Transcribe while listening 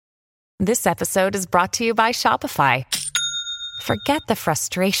This episode is brought to you by Shopify. Forget the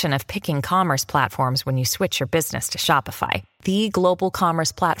frustration of picking commerce platforms when you switch your business to Shopify, the global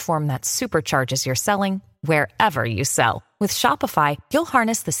commerce platform that supercharges your selling wherever you sell. With Shopify, you'll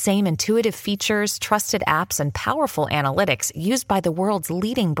harness the same intuitive features, trusted apps, and powerful analytics used by the world's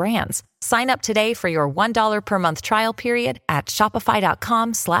leading brands. Sign up today for your $1 per month trial period at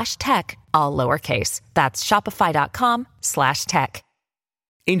shopify.com/tech, all lowercase. That's shopify.com/tech.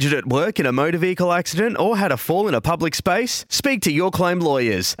 Injured at work in a motor vehicle accident or had a fall in a public space? Speak to Your Claim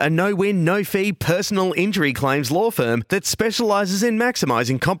Lawyers, a no-win, no-fee personal injury claims law firm that specialises in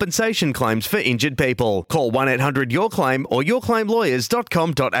maximising compensation claims for injured people. Call 1-800-YOUR-CLAIM or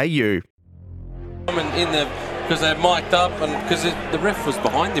yourclaimlawyers.com.au. Because they're mic'd up and because the ref was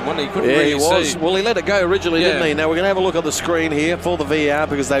behind him, wasn't he? Couldn't really he was. see. Well, he let it go originally, didn't he? Now we're going to have a look at the screen here for the VR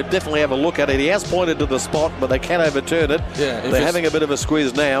because they definitely have a look at it. He has pointed to the spot, but they can overturn it. Yeah, they're having a bit of a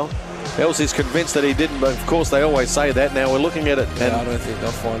squeeze now. Elsie's convinced that he didn't, but of course they always say that. Now we're looking at it. And I don't think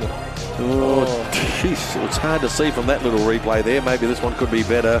they'll find it. Oh, jeez. It's hard to see from that little replay there. Maybe this one could be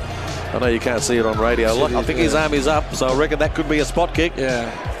better. I know you can't see it on radio. I think his arm is up, so I reckon that could be a spot kick. Yeah.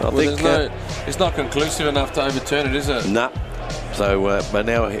 It's not conclusive enough to overturn it, is it? Nah. So, but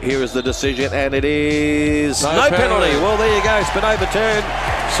now here is the decision, and it is no penalty. Well, there you go. It's been overturned.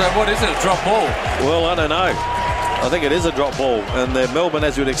 So what is it, a drop ball? Well, I don't know. I think it is a drop ball, and Melbourne,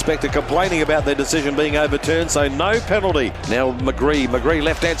 as you'd expect, are complaining about their decision being overturned, so no penalty. Now McGree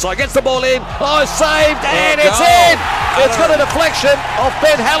left-hand side, gets the ball in. Oh, saved, and it's in! It's got a deflection off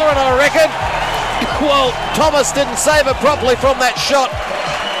Ben Halloran, I reckon. Well, Thomas didn't save it properly from that shot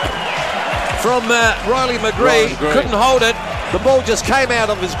from Riley McGree. Couldn't hold it. The ball just came out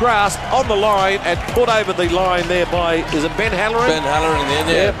of his grasp on the line and put over the line there by, is it Ben Halloran? Ben Halloran in the end,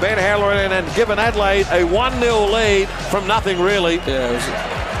 yeah. Ben Halloran, and given Adelaide a 1-0 lead from nothing really. Yeah, it was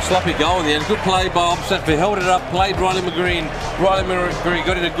a sloppy goal in the end. Good play by Opsatfi, held it up, played Riley McGree. Riley McGree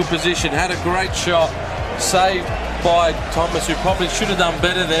got in a good position, had a great shot, saved by Thomas, who probably should have done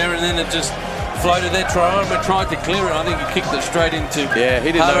better there, and then it just floated there. Triarma tried to clear it. I think he kicked it straight into Yeah,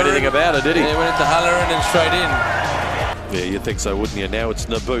 he didn't know anything about it, did he? Yeah, went into Halloran and straight in. Yeah, you'd think so, wouldn't you? Now it's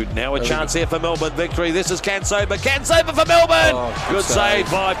Naboot. Now a chance here for Melbourne victory. This is Cansober. Cansober for Melbourne! Oh, good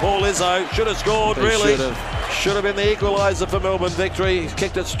save by Paul Izzo. Should have scored, really. Should have been the equaliser for Melbourne victory. He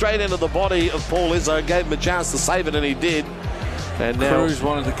kicked it straight into the body of Paul Izzo, gave him a chance to save it, and he did. And now Cruz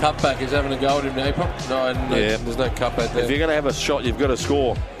wanted the cutback. He's having a go at him now. There's no cutback there. If you're going to have a shot, you've got to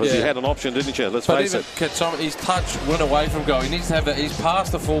score. Because you had an option, didn't you? Let's face it. His touch went away from goal. He needs to have that. He's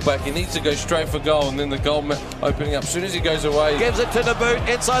past the fullback. He needs to go straight for goal, and then the goal opening up. As soon as he goes away, gives it to Naboot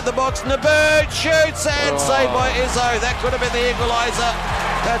inside the box. Naboot shoots and saved by Izzo. That could have been the equaliser.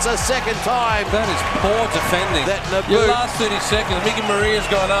 That's a second time. That is poor defending. Your last 30 seconds, Mickey Maria's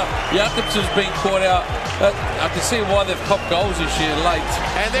gone up. Jakobsen's been caught out. I can see why they've copped goals this year late.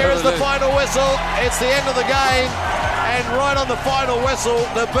 And there is the final whistle. It's the end of the game. And right on the final whistle,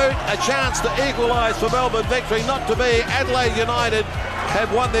 Naboot, a chance to equalise for Melbourne victory. Not to be. Adelaide United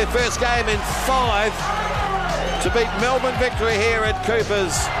have won their first game in 5 to beat Melbourne victory here at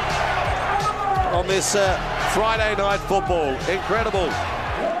Coopers on this Friday night football. Incredible.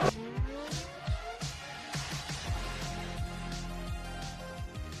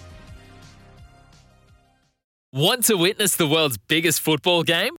 Want to witness the world's biggest football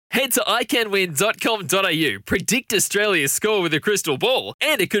game? Head to iCanWin.com.au, predict Australia's score with a crystal ball,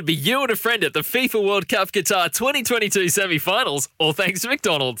 and it could be you and a friend at the FIFA World Cup Qatar 2022 semi-finals, all thanks to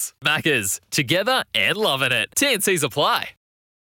McDonald's. Maccas, together and loving it. TNCs apply.